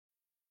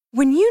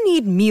When you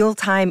need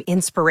mealtime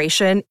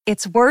inspiration,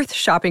 it's worth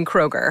shopping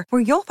Kroger,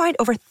 where you'll find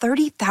over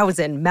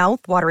 30,000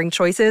 mouth-watering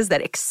choices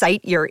that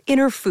excite your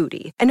inner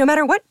foodie. And no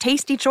matter what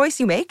tasty choice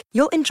you make,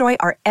 you'll enjoy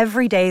our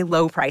everyday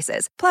low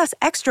prices, plus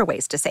extra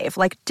ways to save,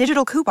 like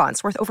digital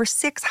coupons worth over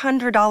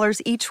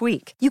 $600 each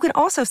week. You can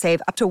also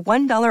save up to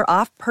 $1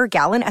 off per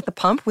gallon at the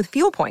pump with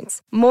fuel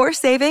points. More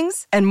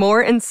savings and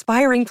more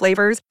inspiring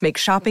flavors make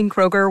shopping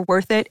Kroger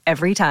worth it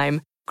every time.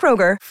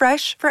 Kroger,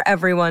 fresh for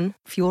everyone.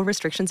 Fuel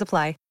restrictions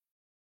apply.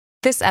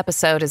 This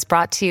episode is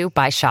brought to you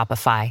by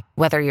Shopify.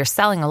 Whether you're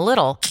selling a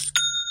little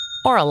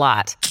or a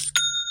lot,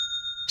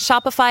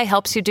 Shopify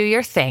helps you do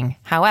your thing,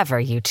 however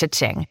you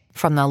cha-ching.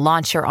 From the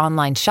launch your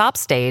online shop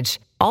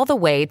stage, all the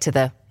way to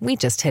the we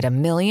just hit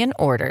 1 million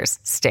orders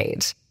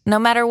stage. No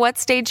matter what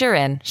stage you're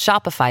in,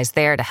 Shopify's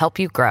there to help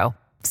you grow.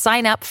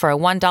 Sign up for a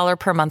 $1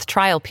 per month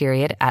trial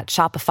period at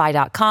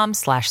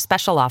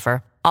shopify.com/special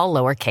offer, all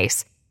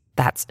lowercase.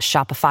 That's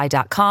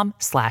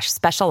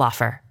shopify.com/special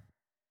offer.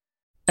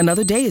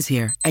 Another day is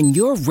here, and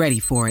you're ready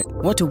for it.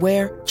 What to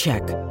wear?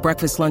 Check.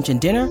 Breakfast, lunch, and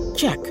dinner?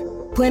 Check.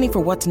 Planning for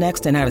what's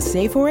next and how to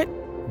save for it?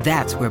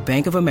 That's where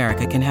Bank of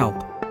America can help.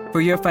 For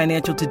your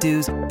financial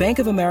to-dos, Bank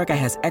of America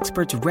has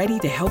experts ready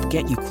to help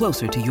get you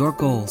closer to your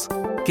goals.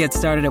 Get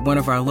started at one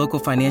of our local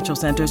financial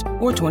centers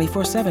or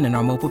 24/7 in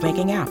our mobile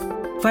banking app.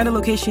 Find a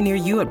location near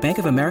you at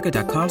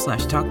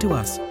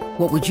bankofamerica.com/talktous.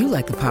 What would you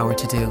like the power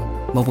to do?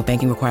 Mobile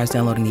banking requires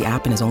downloading the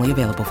app and is only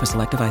available for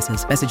select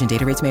devices. Message and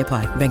data rates may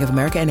apply. Bank of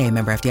America N.A.,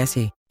 member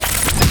FDIC.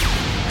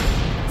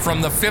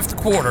 From the Fifth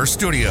Quarter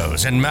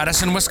Studios in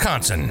Madison,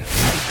 Wisconsin,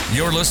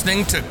 you're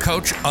listening to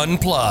Coach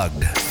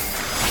Unplugged.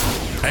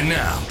 And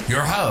now,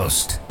 your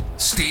host,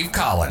 Steve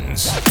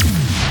Collins.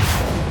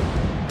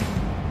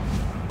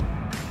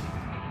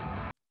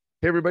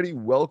 Hey everybody,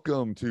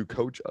 welcome to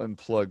Coach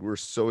Unplugged. We're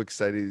so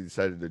excited you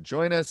decided to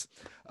join us.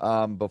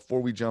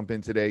 Before we jump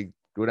in today,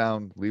 go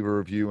down, leave a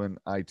review in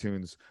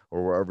iTunes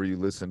or wherever you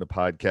listen to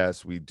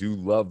podcasts. We do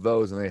love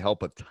those and they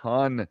help a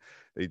ton.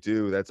 They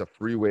do. That's a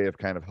free way of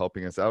kind of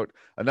helping us out.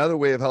 Another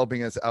way of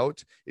helping us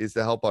out is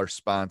to help our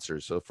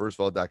sponsors. So first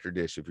of all, Dr.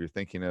 Dish, if you're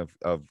thinking of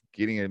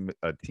getting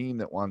a team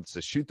that wants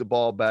to shoot the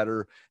ball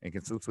better and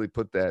consistently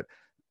put that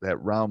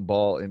round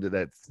ball into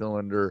that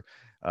cylinder,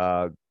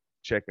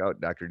 check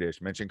out Dr.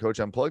 Dish. Mention Coach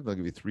Unplugged, they'll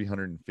give you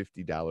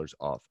 $350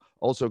 off.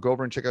 Also, go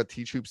over and check out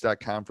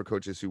teachhoops.com for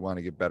coaches who want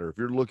to get better. If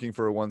you're looking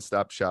for a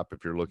one-stop shop,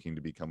 if you're looking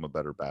to become a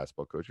better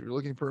basketball coach, if you're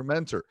looking for a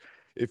mentor,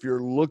 if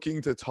you're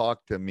looking to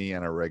talk to me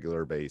on a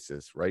regular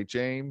basis, right,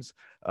 James?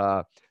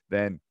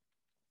 Then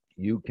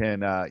you can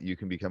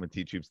become a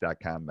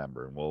teachhoops.com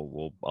member, and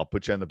I'll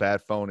put you on the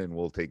bat phone and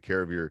we'll take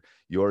care of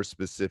your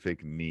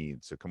specific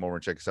needs. So come over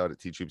and check us out at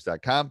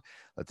teachhoops.com.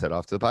 Let's head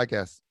off to the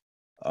podcast.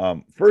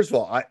 First of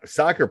all,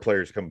 soccer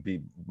players can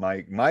be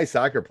my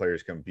soccer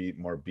players can be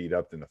more beat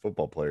up than the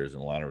football players in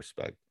a lot of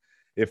respect.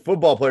 If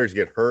football players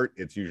get hurt,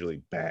 it's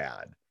usually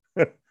bad.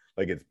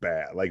 Like it's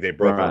bad, like they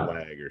broke a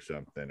leg or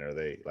something, or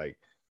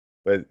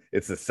but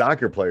it's the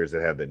soccer players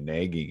that have the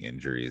nagging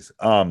injuries.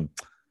 But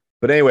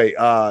anyway,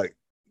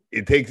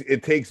 it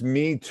takes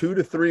me 2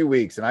 to 3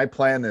 weeks, and I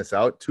plan this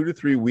out 2 to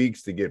 3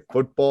 weeks to get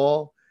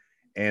football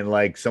and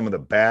like some of the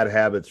bad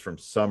habits from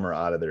summer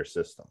out of their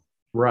system.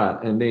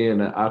 Right. And then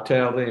I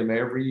tell them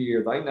every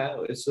year, they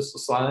know it's just the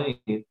same.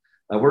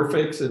 We're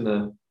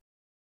going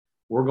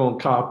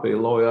to copy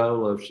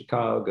Loyola of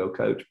Chicago,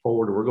 Coach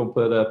Porter. We're going to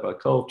put up a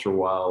culture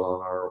wall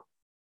on our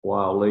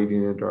wall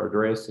leading into our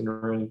dressing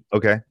room.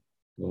 Okay.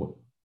 I'm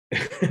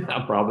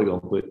probably going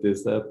to put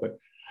this up. But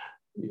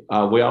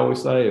we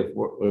always say if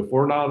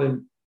we're not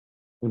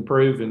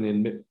improving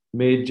in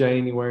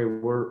mid-January,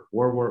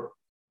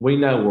 we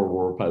know where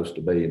we're supposed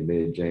to be in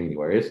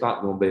mid-January. It's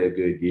not going to be a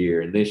good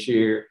year. And this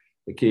year,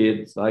 the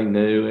kids, they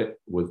knew it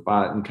with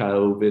fighting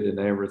COVID and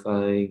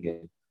everything.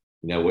 And,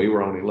 we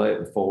were only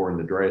letting 4 in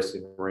the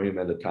dressing room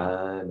at a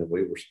time, and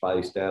we were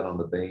spaced out on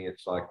the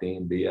bench like the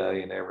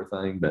NBA and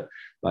everything, but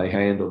they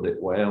handled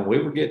it well.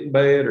 We were getting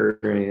better,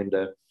 and,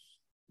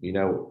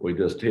 we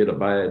just hit a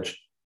bad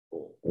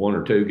 1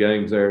 or 2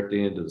 games there at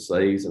the end of the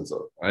season.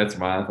 So that's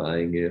my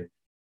thing.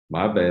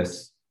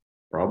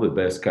 Probably the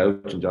best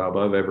coaching job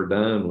I've ever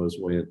done was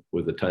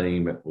with a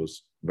team that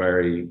was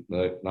very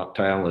not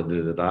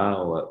talented at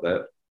all.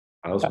 That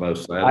I was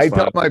most satisfied. I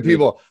tell my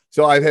people,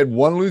 so I've had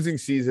 1 losing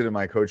season in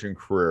my coaching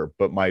career,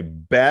 but my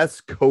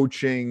best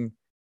coaching,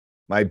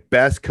 and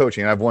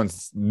I've won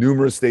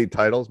numerous state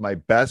titles. My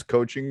best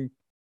coaching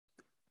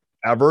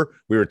ever,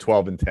 we were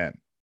 12-10.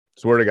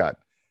 Swear to God.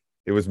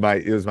 It was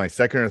my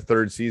second or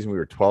third season. We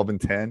were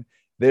 12-10.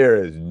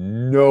 There is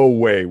no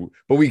way,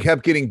 but we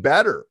kept getting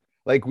better.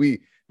 Like the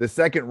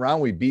second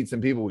round, we beat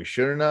some people we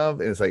shouldn't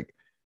have. And it's like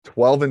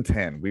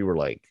 12-10. We were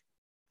like,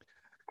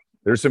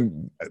 there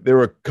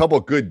were a couple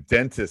of good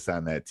dentists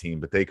on that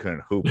team, but they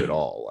couldn't hoop at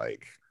all.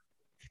 Like,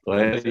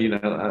 well, you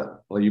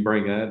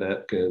bring that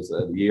up because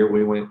the year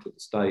we went to the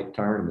state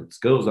tournament,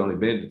 school's only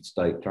been to the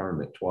state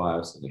tournament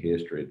twice in the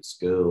history of the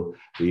school.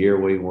 The year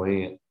we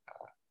went,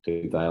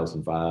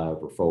 2005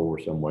 or 4,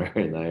 somewhere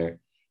in there,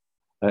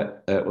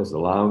 that was the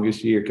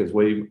longest year because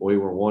we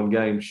were one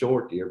game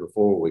short the year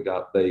before we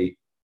got beat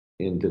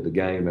into the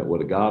game that would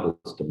have got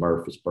us to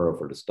Murfreesboro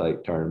for the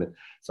state tournament.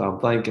 So I'm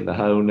thinking the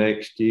whole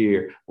next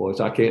year, boys,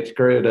 I can't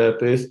screw it up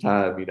this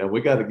time. You know,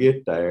 we got to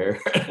get there.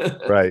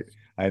 Right.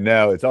 I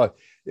know. It's all,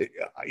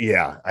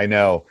 yeah, I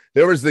know.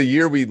 There was the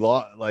year we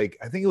lost, like,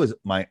 I think it was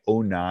my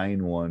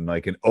 09 one,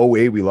 like in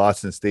 08, we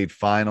lost in state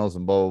finals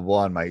and blah, blah,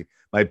 blah. And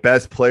my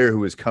best player who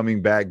was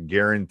coming back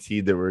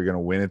guaranteed that we were going to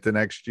win it the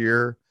next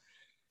year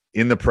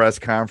in the press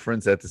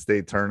conference at the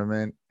state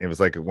tournament. It was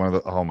like one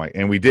of the,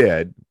 and we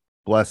did,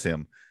 bless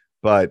him.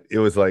 But it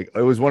was like,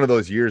 it was one of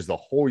those years, the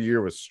whole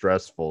year was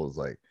stressful. It was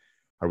like,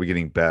 are we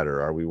getting better?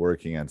 Are we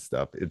working on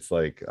stuff? It's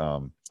like,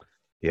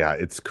 yeah,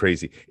 it's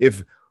crazy.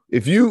 If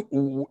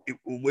you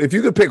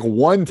could pick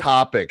one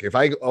topic, if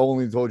I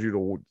only told you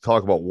to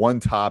talk about one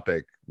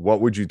topic,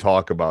 what would you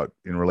talk about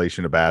in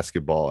relation to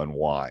basketball and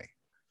why?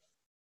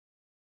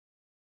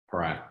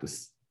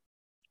 Practice.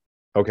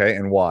 Okay.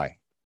 And why?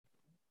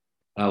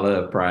 I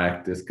love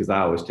practice because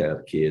I always tell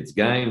the kids,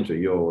 games are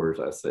yours.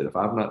 I said, if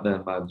I've not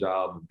done my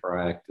job in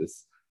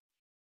practice,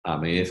 I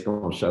mean, it's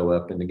going to show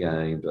up in the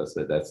games. I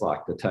said, that's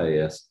like the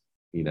test.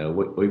 You know,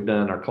 we've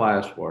done our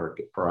classwork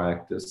at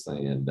practice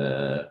and,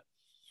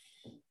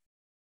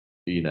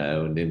 you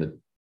know, and then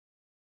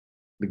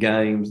the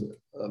games,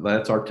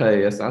 that's our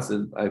test. I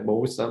said, hey,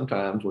 boys,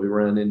 sometimes we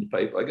run into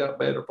people, they got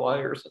better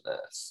players than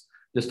us.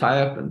 Just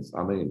happens.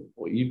 I mean,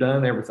 you've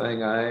done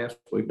everything I asked.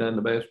 We've done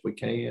the best we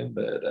can,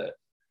 but,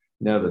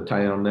 you know, the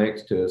town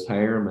next to us,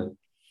 Harriman,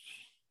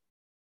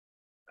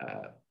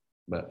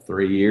 about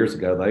 3 years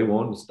ago, they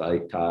won the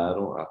state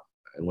title,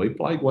 and we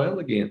played well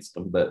against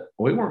them, but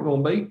we weren't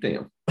going to beat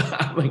them.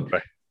 I mean,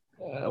 right.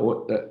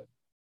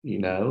 You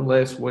know,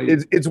 unless we.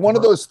 It's one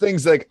of those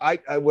things. Like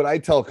what I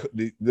tell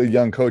the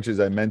young coaches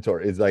I mentor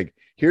is like,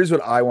 here's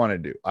what I want to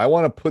do. I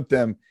want to put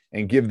them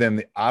and give them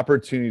the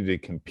opportunity to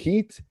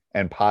compete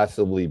and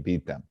possibly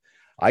beat them.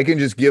 I can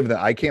just give them.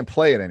 I can't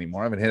play it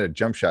anymore. I haven't hit a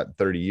jump shot in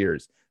 30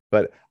 years.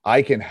 But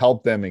I can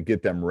help them and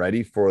get them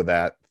ready for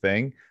that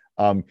thing.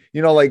 You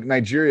know, like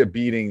Nigeria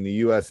beating the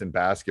U.S. in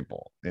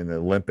basketball in the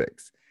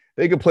Olympics.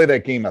 They could play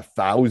that game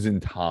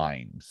 1,000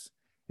 times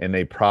and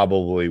they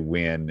probably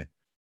win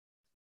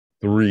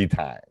 3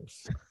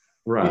 times.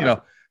 Right. You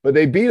know, but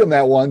they beat them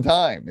that one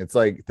time. It's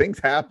like things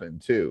happen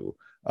too.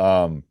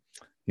 You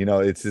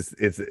know, it's just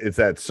it's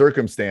that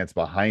circumstance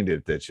behind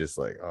it that's just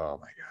like, oh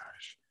my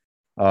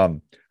gosh.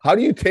 How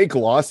do you take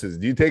losses?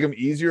 Do you take them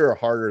easier or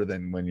harder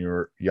than when you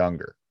were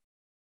younger?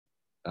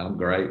 I'm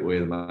great with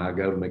them. I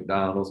go to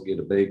McDonald's, get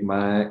a Big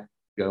Mac,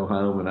 go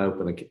home and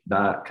open a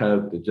Diet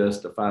Coke to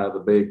justify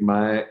the Big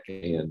Mac.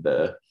 And,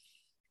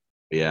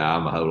 yeah,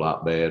 I'm a whole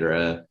lot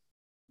better.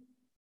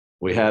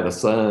 We had a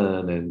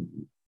son, and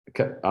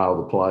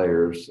all the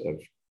players,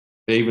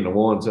 even the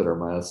ones that are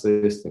my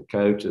assistant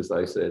coaches,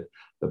 they said,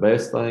 the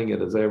best thing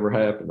that has ever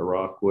happened to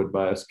Rockwood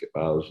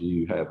basketball is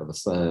you having a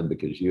son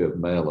because you have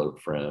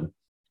mellowed from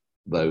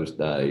those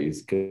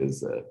days.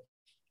 Because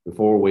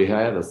before we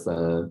had a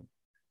son,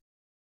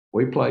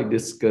 we played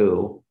this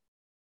school,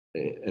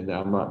 and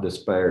I'm not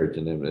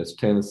disparaging them. It's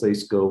Tennessee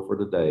School for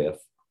the Deaf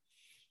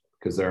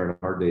because they're in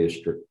our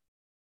district,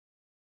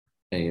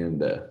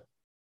 and they're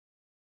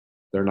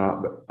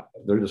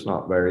just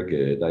not very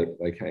good.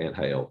 They can't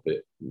help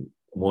it.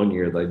 One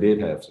year they did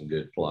have some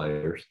good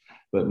players,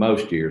 but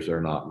most years they're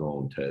not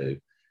going to.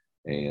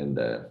 And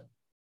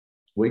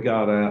we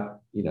got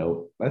out. You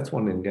know, that's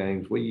one of them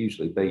games we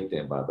usually beat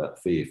them by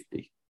about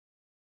 50,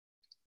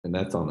 and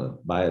that's on a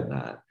bad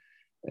night.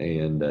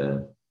 And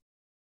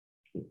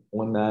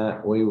one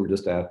night we were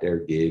just out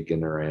there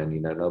gigging around, you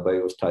know, nobody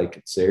was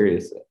taking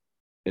serious.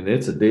 And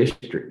it's a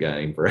district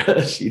game for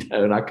us, you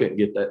know, and I couldn't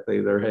get that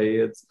through their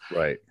heads.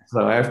 Right.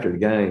 So after the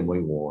game, we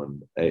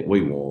won. I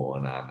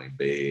mean,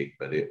 big,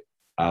 but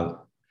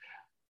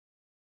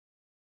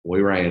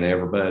we ran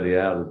everybody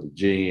out of the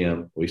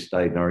gym. We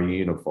stayed in our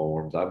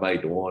uniforms. I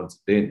made the ones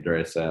that didn't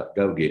dress out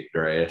go get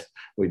dressed.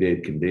 We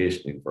did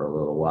conditioning for a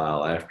little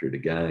while after the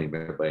game.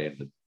 Everybody in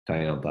the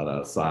town thought I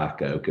was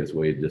psycho because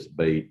we had just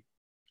beat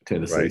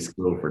Tennessee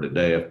School for the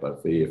Deaf by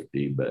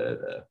 50.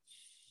 But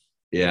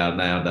yeah,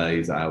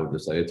 nowadays I would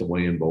just say it's a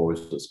win,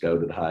 boys. Let's go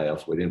to the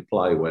house. We didn't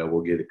play well.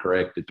 We'll get it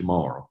corrected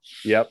tomorrow.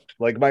 Yep.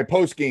 Like my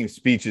post-game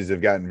speeches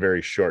have gotten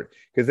very short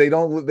because they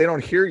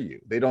don't hear you.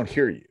 They don't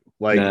hear you.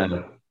 Like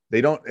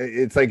they don't.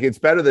 It's like it's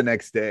better the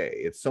next day.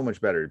 It's so much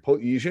better.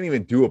 You shouldn't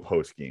even do a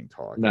post-game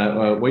talk.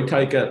 No, we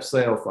take up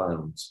cell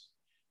phones.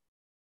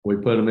 We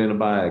put them in a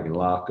bag and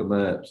lock them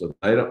up. So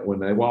they don't. When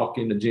they walk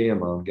in the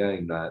gym on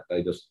game night,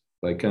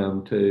 they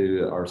come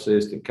to our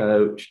assistant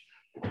coach.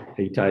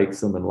 He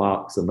takes them and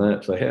locks them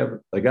up. So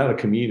they got to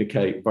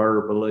communicate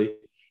verbally.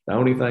 The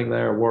only thing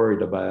they're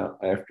worried about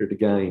after the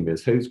game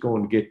is who's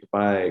going to get the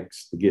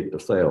bags to get the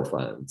cell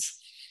phones.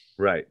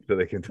 Right, so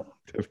they can talk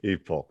to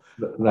people.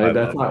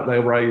 That's like they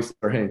raise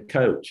their hand,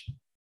 coach.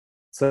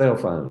 Cell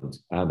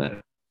phones, I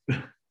know.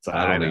 So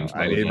I know.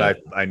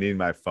 I need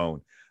my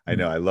phone. I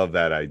know. I love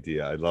that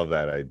idea.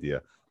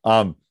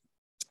 All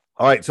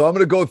right, so I'm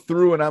going to go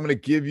through and I'm going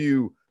to give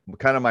you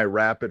kind of my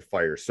rapid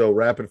fire. So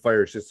rapid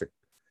fire is just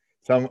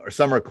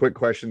some are quick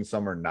questions,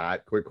 some are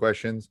not quick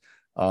questions.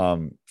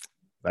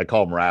 I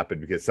call them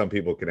rapid because some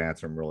people can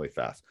answer them really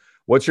fast.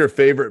 What's your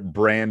favorite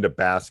brand of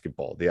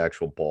basketball, the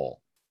actual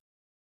ball?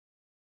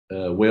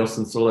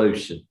 Wilson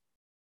Solution.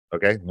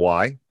 Okay.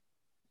 Why?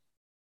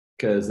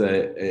 Because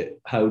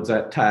it holds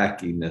that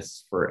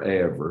tackiness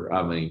forever.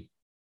 I mean,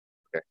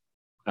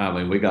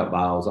 we got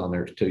balls on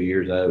there 2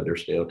 years old. They're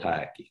still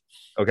tacky.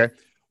 Okay.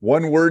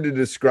 One word to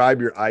describe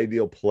your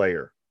ideal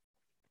player.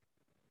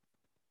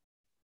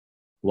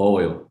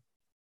 Loyal.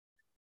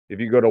 If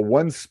you go to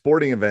one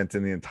sporting event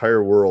in the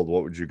entire world,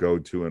 what would you go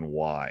to and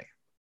why?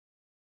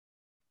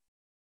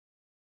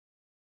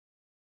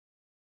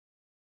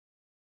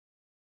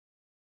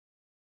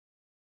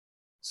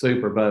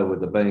 Super Bowl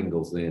with the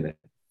Bengals in it.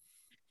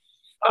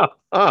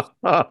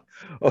 Oh,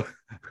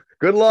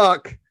 good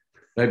luck.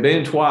 They've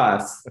been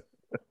twice.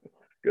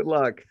 Good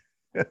luck.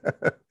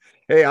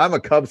 Hey, I'm a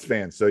Cubs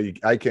fan, so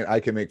I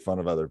can make fun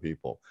of other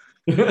people.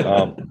 It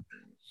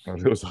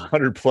was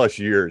 100+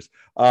 years.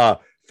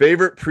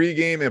 Favorite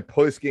pregame and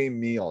postgame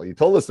meal. You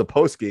told us the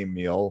postgame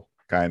meal,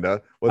 kind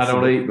of. I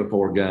don't eat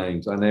before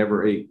games. I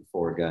never eat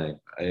before a game.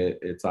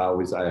 It's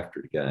always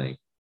after the game.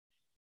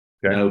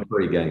 Okay. No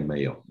pregame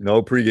meal.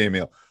 No pregame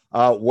meal.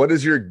 What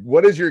does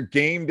your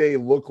game day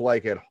look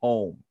like at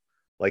home?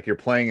 Like you're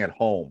playing at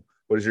home.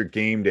 What does your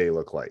game day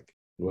look like?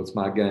 What's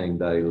my game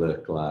day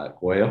look like?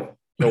 Well,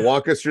 so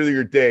walk us through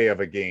your day of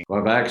a game.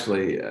 Well, I've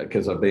actually,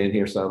 because I've been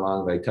here so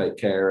long, they take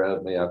care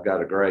of me. I've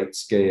got a great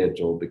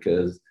schedule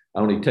because I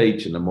only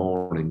teach in the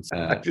mornings.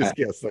 I just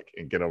guess I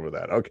can't get over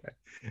that. Okay.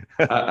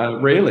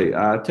 Really,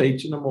 I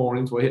teach in the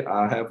mornings.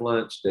 I have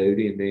lunch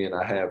duty, and then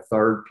I have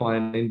third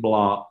planning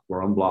block.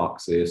 We're on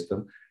block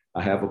system.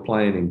 I have a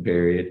planning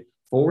period.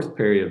 Fourth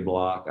period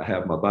block, I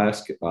have my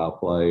basketball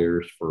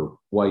players for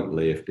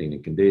weightlifting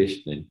and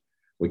conditioning.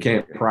 We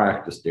can't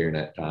practice during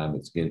that time.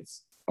 It's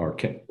against our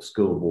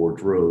school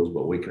board's rules,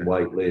 but we can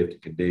weightlift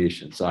and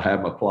condition. So I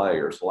have my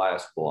players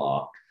last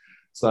block.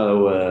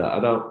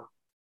 So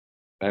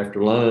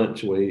after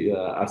lunch,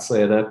 I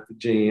set up the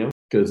gym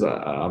because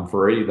I'm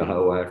free the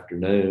whole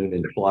afternoon,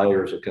 and the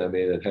players will come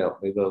in and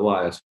help me the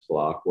last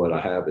block. What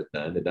I haven't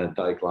done, it doesn't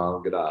take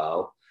long at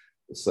all.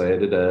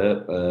 Set it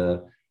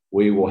up.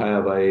 We will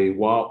have a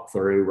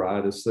walkthrough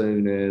right as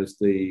soon as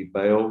the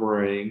bell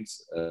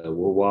rings.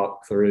 We'll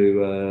walk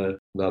through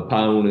the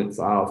opponent's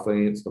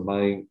offense,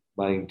 the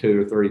main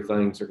 2 or 3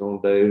 things they're going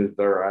to do if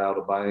they're out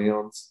of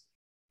bounds.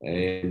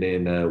 And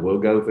then we'll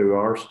go through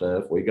our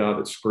stuff. We got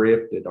it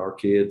scripted. Our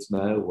kids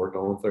know we're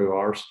going through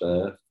our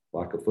stuff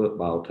like a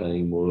football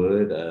team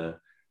would.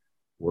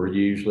 We're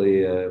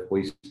usually, if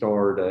we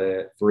start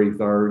at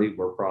 3:30,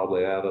 we're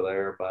probably out of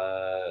there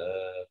by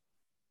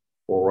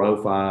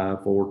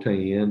 4:05,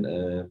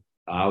 4:10.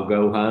 I'll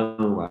go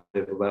home. I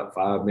live about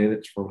 5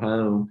 minutes from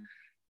home.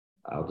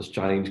 I'll just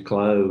change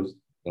clothes.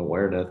 Don't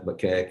wear nothing but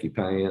khaki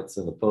pants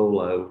and a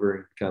pullover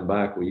and come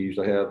back. We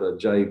usually have a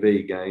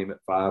JV game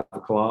at 5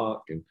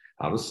 o'clock, and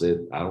I'll just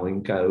sit. I don't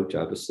even coach.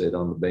 I just sit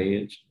on the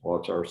bench,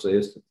 watch our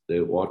assistants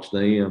watch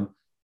them.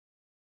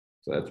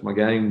 So that's my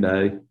game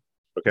day.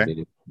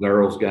 Okay.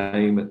 Girls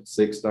game at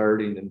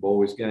 6:30 and then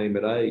boys game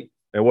at 8.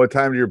 And what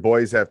time do your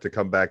boys have to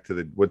come back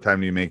what time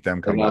do you make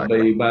them come back? I'll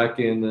be back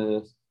in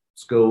the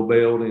school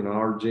building,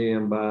 our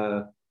gym,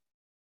 by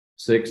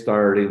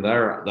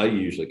 6:30. They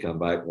usually come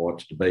back and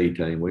watch the B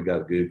team. We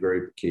got a good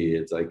group of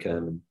kids. They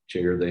come and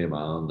cheer them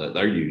on.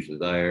 They're usually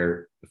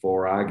there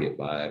before I get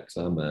back.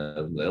 Some of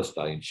them, they'll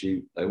stay and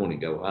shoot. They want to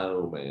go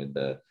home, and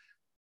they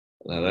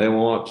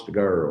watch the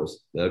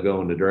girls. They'll go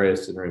in the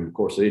dressing room. Of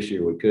course, this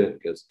year we couldn't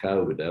because of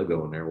COVID. They'll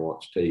go in there and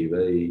watch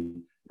TV.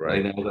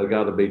 Right. They know they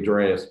got to be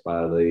dressed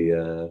by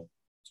the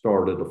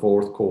start of the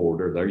fourth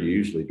quarter. They're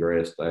usually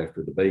dressed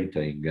after the B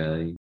team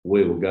game.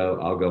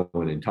 I'll go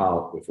in and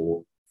talk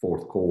before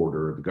fourth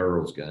quarter of the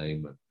girls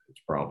game. It's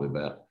probably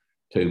about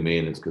 2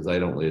 minutes because they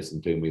don't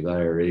listen to me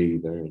there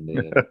either. And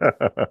then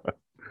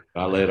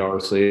I let our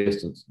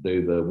assistants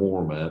do the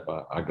warm up.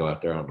 I go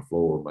out there on the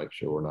floor and make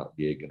sure we're not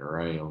gigging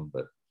around.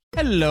 But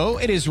hello,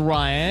 it is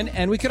Ryan,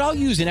 and we could all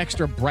use an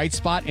extra bright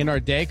spot in our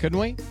day, couldn't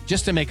we?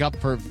 Just to make up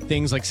for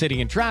things like sitting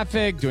in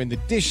traffic, doing the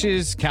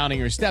dishes, counting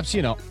your steps,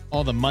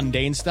 all the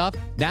mundane stuff.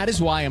 That is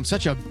why I'm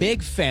such a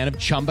big fan of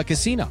Chumba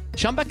Casino.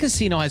 Chumba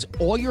Casino has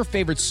all your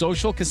favorite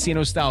social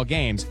casino-style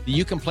games that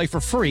you can play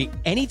for free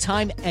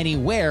anytime,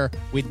 anywhere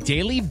with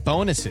daily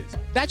bonuses.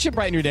 That should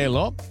brighten your day a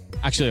little.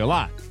 Actually, a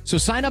lot. So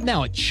sign up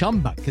now at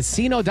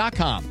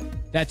ChumbaCasino.com.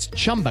 That's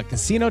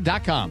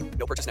ChumbaCasino.com.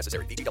 No purchase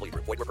necessary. VGW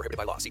Group. Void where prohibited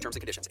by law. See terms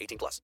and conditions.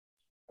 18+.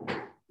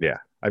 Yeah,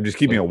 I'm just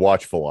keeping a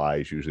watchful eye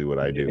is usually what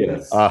I do.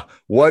 Yes.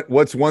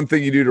 What's one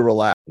thing you do to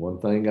relax? One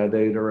thing I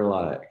do to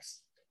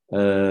relax.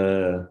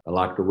 I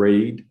like to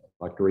read.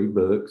 I like to read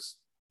books.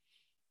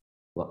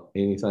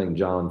 Anything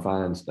John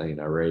Feinstein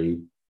I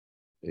read.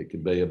 It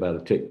could be about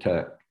a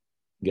tic-tac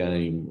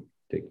game,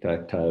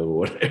 tic-tac-toe,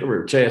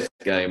 whatever, chess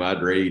game,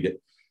 I'd read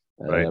it.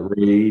 Right.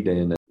 Read,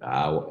 and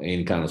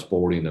any kind of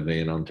sporting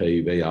event on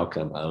TV, I'll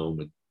come home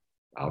and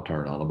I'll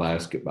turn on a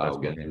basketball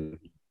game.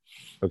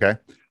 Okay.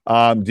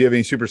 Do you have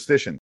any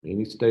superstitions?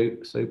 Any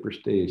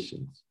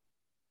superstitions?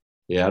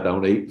 Yeah, I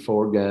don't eat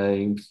before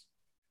games.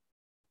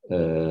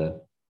 I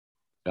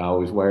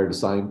always wear the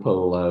same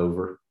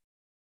pullover.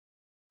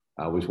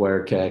 I always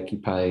wear khaki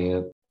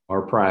pants.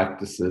 Our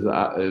practices,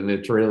 and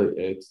it's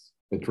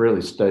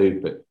really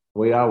stupid.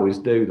 We always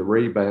do the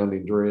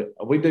rebounding drill.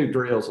 We do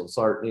drills on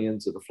certain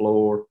ends of the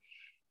floor,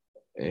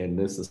 and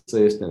this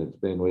assistant that's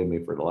been with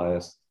me for the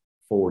last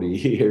 40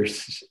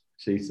 years,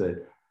 she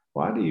said,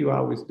 "Why do you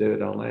always do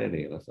it on that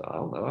end?" I said, "I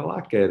don't know. I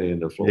like that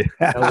end of the floor."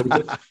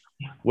 Yeah.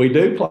 We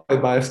do play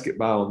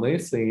basketball on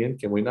this end.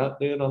 Can we not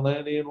do it on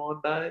that end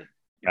one day?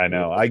 I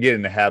know. I get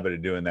in the habit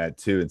of doing that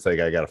too. It's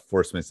like I got to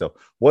force myself.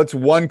 What's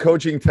one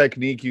coaching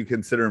technique you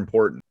consider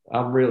important?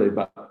 I've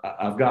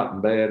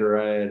gotten better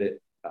at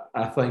it.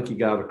 I think you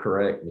got to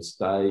correct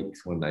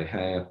mistakes when they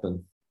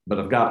happen, but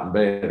I've gotten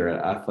better.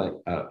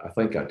 I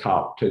think I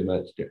talked too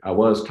much. I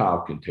was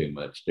talking too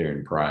much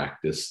during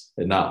practice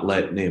and not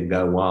letting them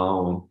go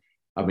on.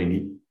 I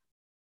mean,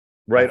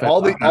 right.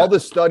 All the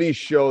studies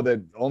show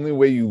that the only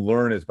way you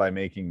learn is by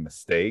making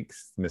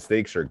mistakes.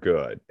 Mistakes are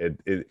good.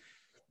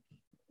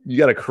 You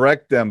got to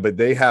correct them, but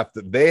they have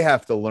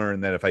to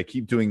learn that if I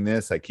keep doing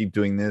this, I keep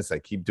doing this, I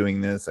keep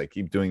doing this, I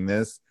keep doing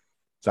this,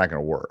 it's not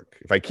going to work.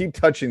 If I keep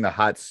touching the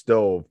hot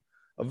stove,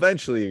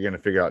 eventually you're going to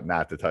figure out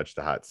not to touch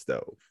the hot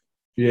stove.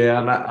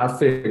 Yeah, and I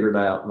figured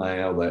out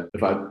now that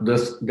if I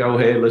just go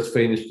ahead, let's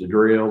finish the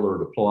drill or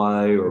the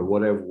play or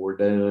whatever we're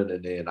doing,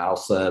 and then I'll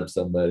sub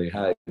somebody,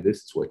 hey,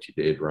 this is what you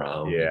did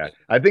wrong. Yeah,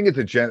 I think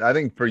I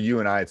think for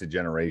you and I, it's a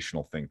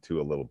generational thing too,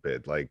 a little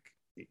bit. Like,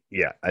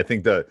 yeah, I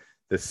think the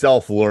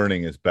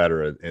self-learning is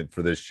better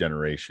for this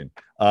generation.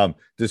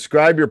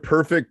 Describe your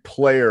perfect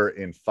player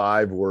in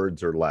 5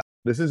 words or less.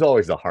 This is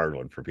always a hard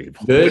one for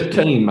people. Good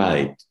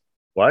teammate.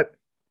 What?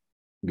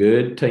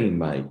 Good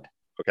teammate.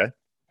 Okay.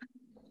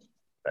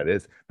 That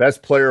is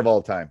best player of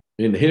all time.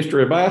 In the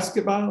history of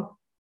basketball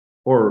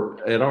or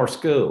at our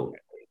school?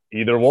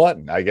 Either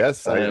one, I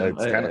guess. In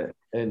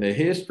the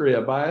history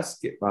of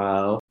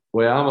basketball,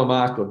 well, I'm a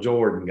Michael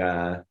Jordan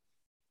guy.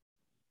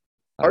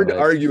 Hard to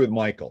argue with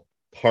Michael.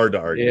 Hard to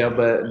argue. Yeah,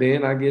 but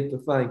then I get to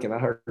thinking, I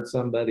heard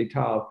somebody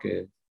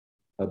talking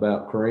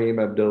about Kareem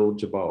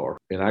Abdul-Jabbar,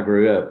 and I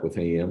grew up with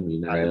him.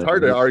 You know, it's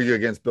hard to argue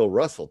against Bill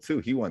Russell too.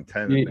 He won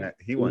 10.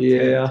 He won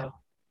 10.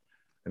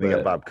 And you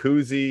got Bob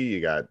Cousy.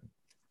 You got,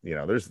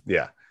 Yeah,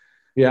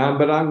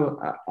 but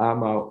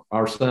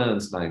our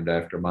son's named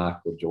after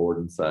Michael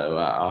Jordan, so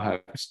I'll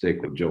have to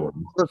stick with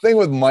Jordan. The thing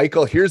with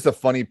Michael, here's the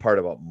funny part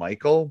about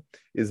Michael,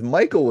 is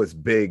Michael was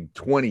big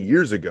 20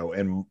 years ago,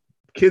 and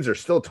kids are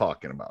still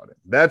talking about it.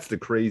 That's the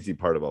crazy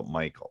part about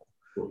Michael.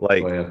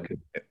 Like,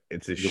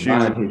 it's a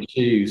shoe.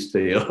 Shoes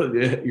still.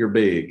 You're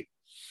big.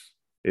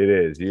 It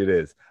is.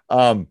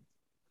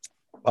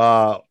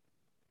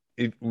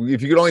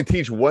 If you could only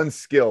teach one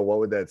skill, what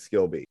would that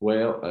skill be?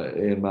 Well,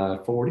 in my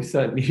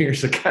 40-something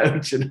years of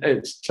coaching,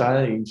 it's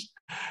changed.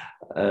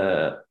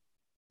 I've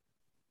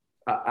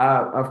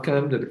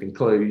come to the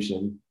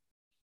conclusion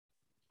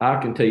I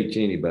can teach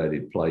anybody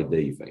to play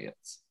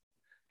defense.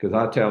 Because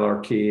I tell our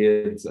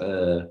kids,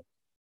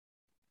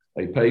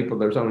 hey, people,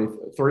 there's only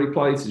 3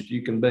 places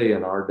you can be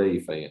in our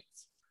defense.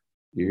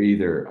 You're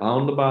either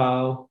on the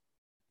ball,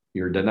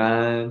 you're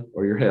denying,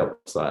 or you're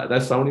help side.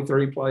 That's the only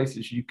 3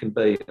 places you can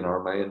be in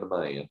our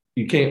man-to-man.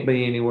 You can't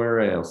be anywhere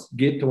else.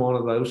 Get to one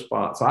of those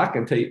spots. I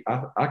can teach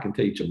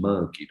a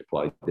monkey to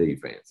play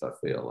defense, I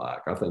feel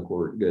like. I think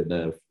we're good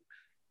enough.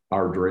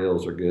 Our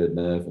drills are good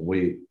enough, and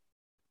we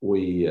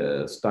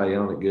stay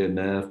on it good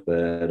enough.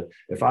 But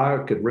if I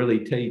could really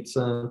teach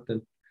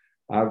something,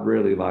 I'd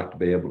really like to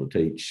be able to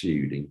teach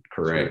shooting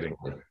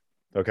correctly.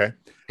 Okay.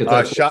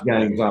 Because that's what the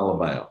game's all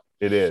about.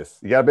 It is.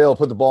 You got to be able to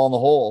put the ball in the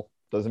hole.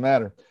 Doesn't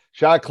matter.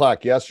 Shot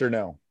clock, yes or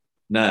no?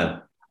 No.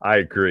 I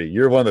agree.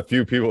 You're one of the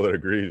few people that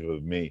agrees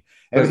with me.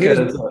 And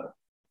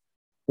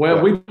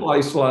we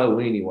play slow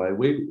anyway.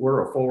 We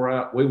were a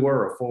 4-out,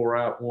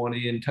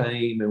 1-in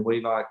team, and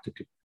we like to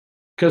 –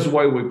 because the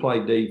way we play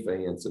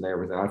defense and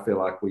everything, I feel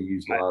like we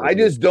use a lot of – I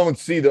just don't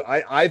see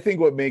I think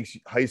what makes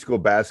high school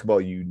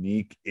basketball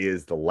unique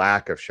is the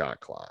lack of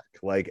shot clock.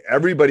 Like,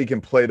 everybody can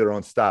play their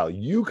own style.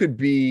 You could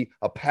be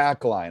a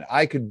pack line.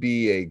 I could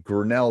be a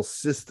Grinnell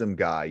system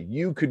guy.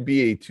 You could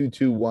be a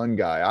 2-2-1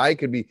 guy. I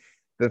could be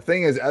 – the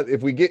thing is,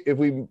 if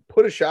we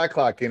put a shot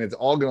clock in, it's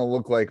all going to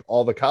look like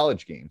all the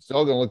college games. It's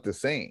all going to look the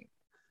same.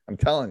 I'm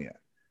telling you.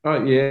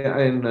 Oh, yeah,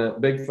 and the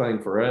big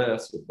thing for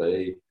us would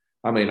be –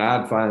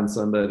 I'd find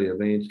somebody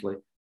eventually.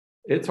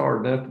 It's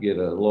hard enough to get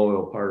a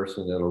loyal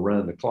person that'll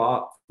run the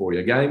clock for you,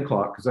 a game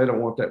clock, because they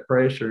don't want that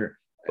pressure.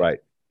 Right.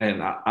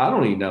 And I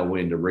don't even know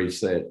when to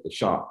reset the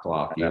shot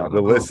clock.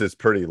 The list is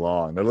pretty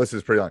long.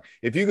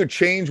 If you could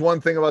change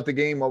one thing about the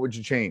game, what would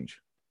you change?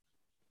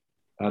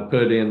 I'd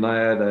put in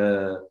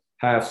that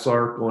half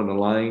circle in the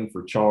lane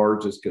for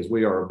charges, because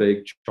we are a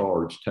big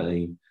charge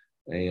team.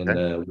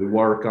 And we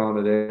work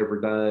on it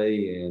every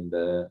day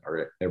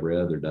or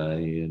every other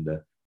day. And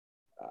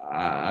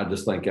I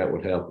just think that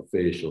would help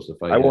officials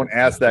if I won't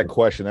ask that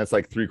question. That's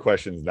like 3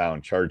 questions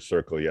down. Charge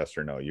circle, yes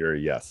or no. You're a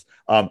yes.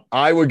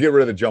 I would get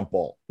rid of the jump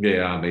ball.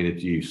 Yeah, I mean,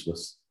 it's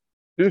useless.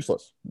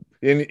 Useless.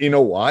 And you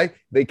know why?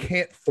 They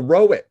can't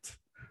throw it.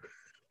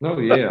 No,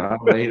 yeah, I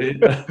mean it.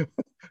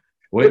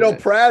 They don't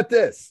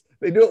practice.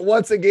 They do it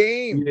once a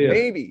game,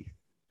 maybe.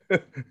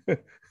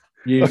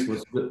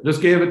 Useless.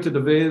 Just give it to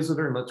the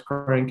visitor and let's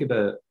crank it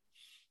up.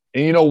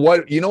 And you know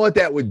what? You know what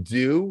that would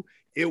do?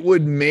 It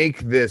would make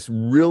this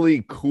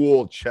really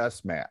cool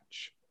chess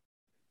match.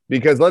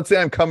 Because let's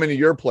say I'm coming to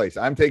your place.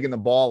 I'm taking the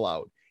ball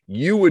out.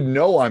 You would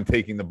know I'm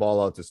taking the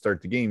ball out to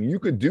start the game. You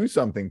could do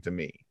something to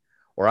me.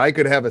 Or I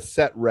could have a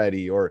set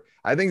ready. Or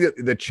I think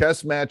that the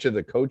chess match of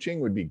the coaching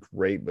would be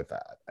great with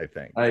that, I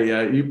think.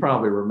 Hey, you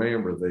probably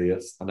remember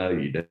this. I know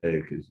you do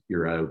because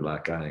you're old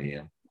like I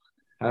am.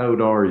 How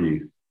old are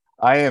you?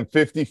 I am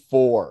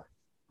 54.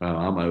 Oh,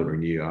 I'm older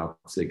than you. I'm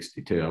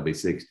 62. I'll be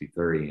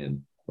 63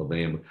 in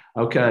November.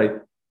 Okay,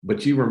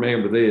 but you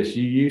remember this.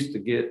 You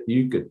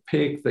could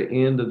pick the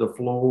end of the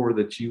floor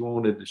that you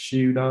wanted to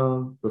shoot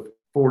on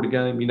before the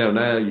game. You know,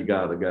 now you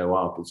got to go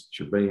opposite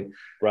your bench.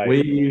 Right.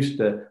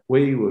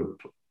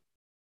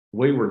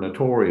 We were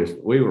notorious.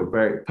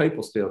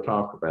 People still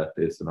talk about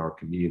this in our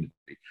community.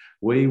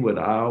 We would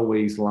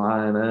always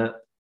line up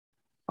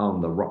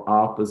on the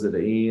opposite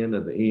end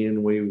of the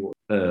end we were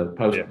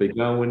supposed to be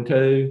going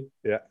to.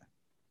 Yeah.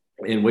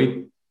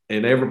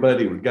 And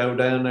everybody would go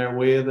down there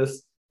with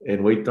us,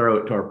 and we'd throw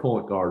it to our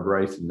point guard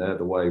racing the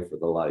other way for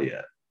the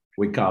layup.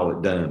 We call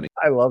it dummy.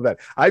 I love that.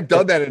 I've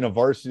done that in a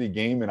varsity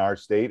game in our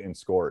state and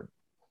scored.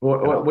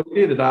 Well, we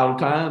did it all the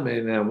time,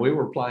 and we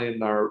were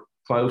playing our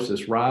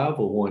closest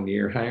rival one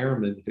year,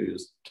 Harriman,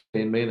 who's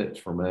 10 minutes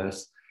from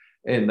us.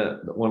 And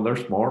one of their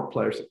smart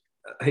players,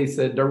 he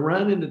said, they're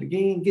running it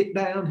again. Get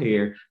down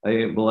here. They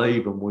didn't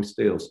believe him. We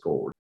still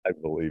scored. I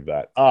believe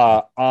that.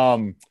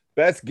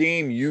 Best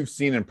game you've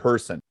seen in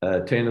person?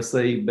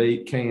 Tennessee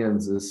beat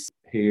Kansas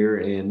here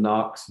in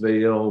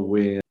Knoxville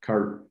when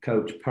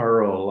Coach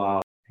Pearl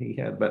lost. He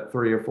had about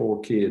 3 or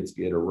 4 kids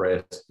get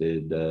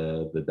arrested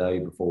the day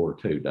before,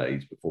 2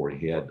 days before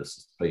he had to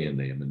suspend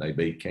them, and they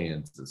beat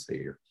Kansas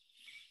here.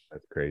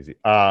 That's crazy.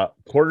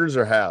 Quarters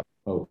or halves?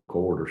 Oh,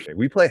 quarters.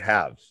 We play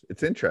halves.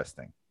 It's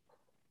interesting.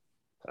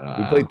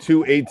 We play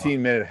 2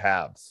 18-minute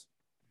halves.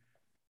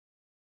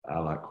 I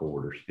like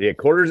quarters. Yeah,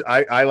 quarters.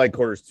 I like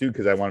quarters too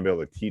because I want to be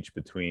able to teach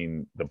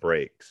between the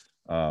breaks.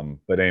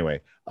 But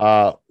anyway,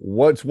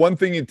 what's one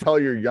thing you tell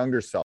your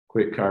younger self?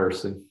 Quit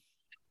cursing.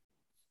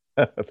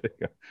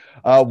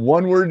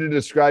 One word to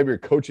describe your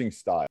coaching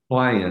style.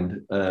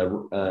 Planned.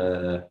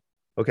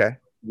 Okay.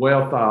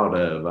 Well thought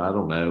of. I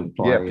don't know.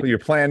 Planned. Yeah, you're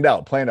planned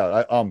out.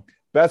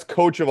 Best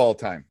coach of all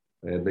time.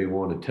 It'd be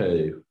 1 or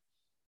 2.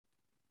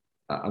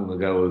 I'm gonna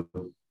go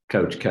with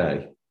Coach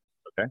K.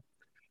 Okay.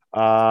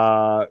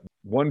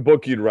 One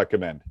book you'd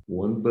recommend.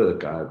 One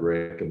book I'd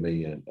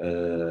recommend.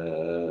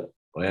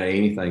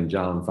 Anything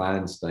John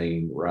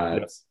Feinstein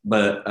writes.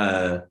 Yep. But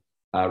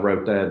I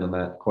wrote that in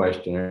that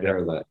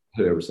questionnaire that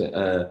whoever said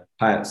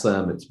Pat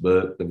Summitt's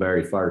book, the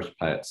very first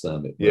Pat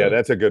Summitt book. Yeah,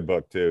 that's a good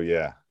book too.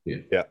 Yeah.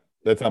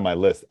 That's on my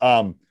list.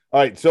 All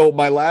right. So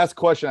my last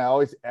question I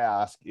always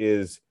ask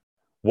is,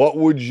 what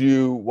would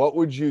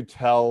you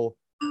tell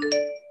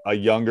a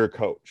younger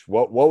coach?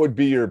 What would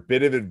be your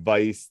bit of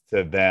advice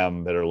to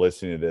them that are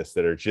listening to this,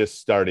 that are just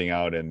starting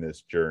out in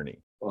this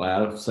journey?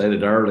 Well, I said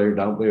it earlier,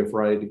 don't be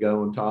afraid to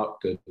go and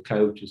talk to the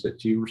coaches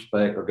that you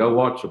respect, or go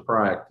watch the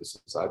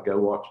practices. I'd go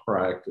watch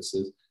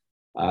practices.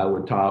 I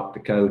would talk to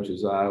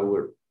coaches I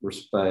would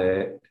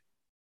respect.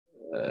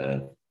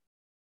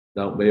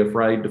 Don't be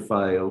afraid to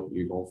fail.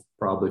 You're going to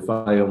probably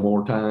fail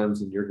more times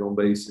than you're going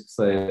to be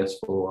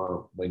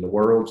successful. I mean, the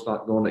world's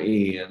not going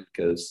to end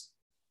because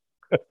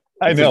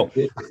I know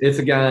it's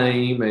a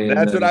game. And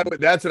that's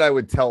what I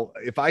would tell.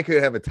 If I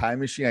could have a time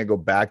machine, I'd go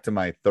back to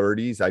my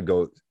 30s. I'd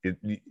go.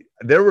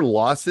 There were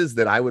losses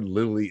that I would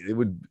literally.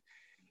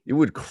 It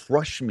would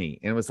crush me,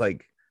 and it was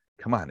like,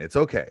 come on, it's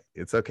okay.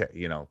 It's okay.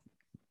 You know,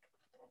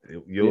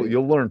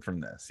 you'll learn from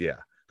this. Yeah.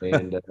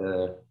 And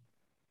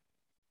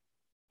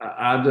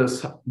I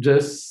just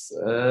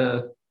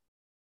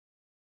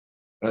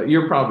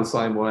you're probably the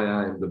same way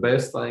I am. The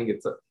best thing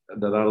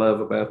that I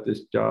love about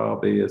this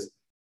job is,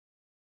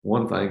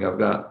 one thing I've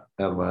got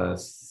out of my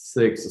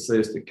 6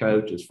 assistant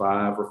coaches,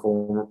 5 are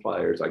former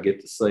players. I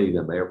get to see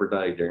them every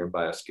day during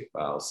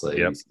basketball season.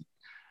 Yep.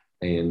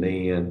 And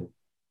then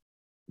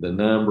the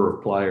number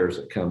of players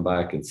that come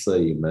back and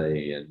see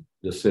me and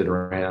just sit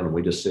around, and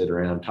we just sit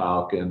around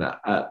talking. That,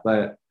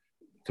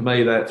 to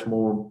me, that's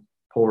more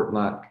important.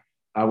 Like,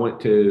 I went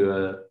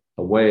to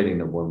a wedding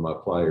of one of my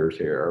players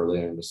here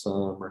earlier in the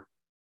summer.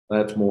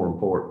 That's more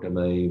important to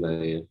me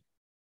than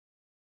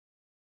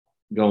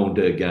going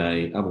to a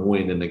game. I'm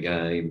winning the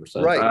game or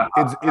something. Right.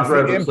 It's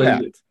the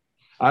impact.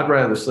 I'd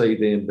rather see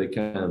them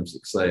become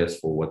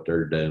successful what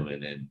they're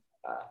doing. And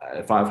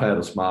if I've had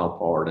a small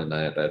part in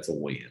that, that's a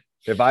win.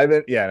 If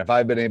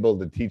I've been able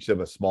to teach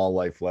them a small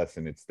life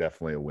lesson, it's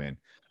definitely a win.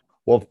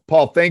 Well,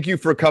 Paul, thank you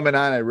for coming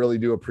on. I really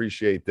do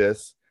appreciate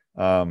this.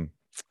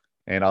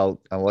 and I'll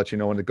let you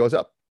know when it goes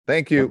up.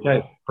 Thank you.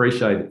 Okay,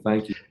 appreciate it.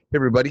 Thank you. Hey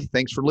everybody,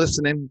 thanks for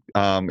listening.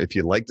 If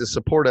you'd like to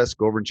support us,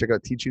 go over and check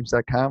out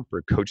teachhoops.com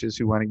for coaches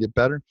who want to get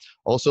better.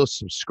 Also,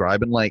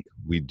 subscribe and like.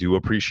 We do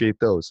appreciate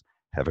those.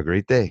 Have a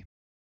great day.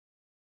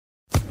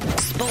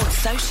 Sports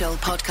Social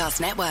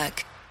Podcast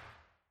Network.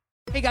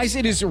 Hey guys,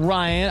 it is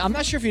Ryan. I'm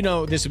not sure if you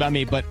know this about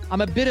me, but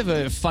I'm a bit of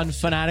a fun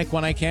fanatic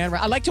when I can.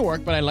 I like to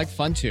work, but I like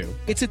fun too.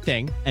 It's a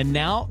thing. And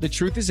now the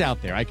truth is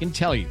out there. I can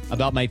tell you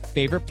about my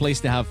favorite place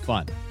to have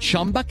fun.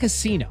 Chumba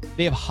Casino.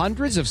 They have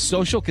hundreds of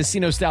social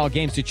casino style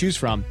games to choose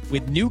from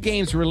with new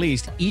games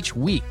released each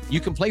week.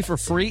 You can play for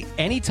free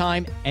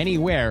anytime,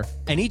 anywhere.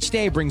 And each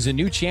day brings a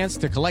new chance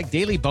to collect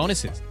daily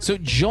bonuses. So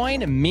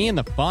join me in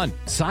the fun.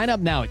 Sign up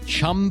now at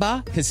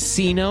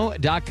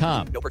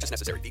ChumbaCasino.com. No purchase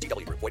necessary.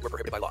 VGW Group. Void where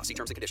prohibited by law. See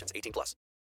terms and conditions. 18+.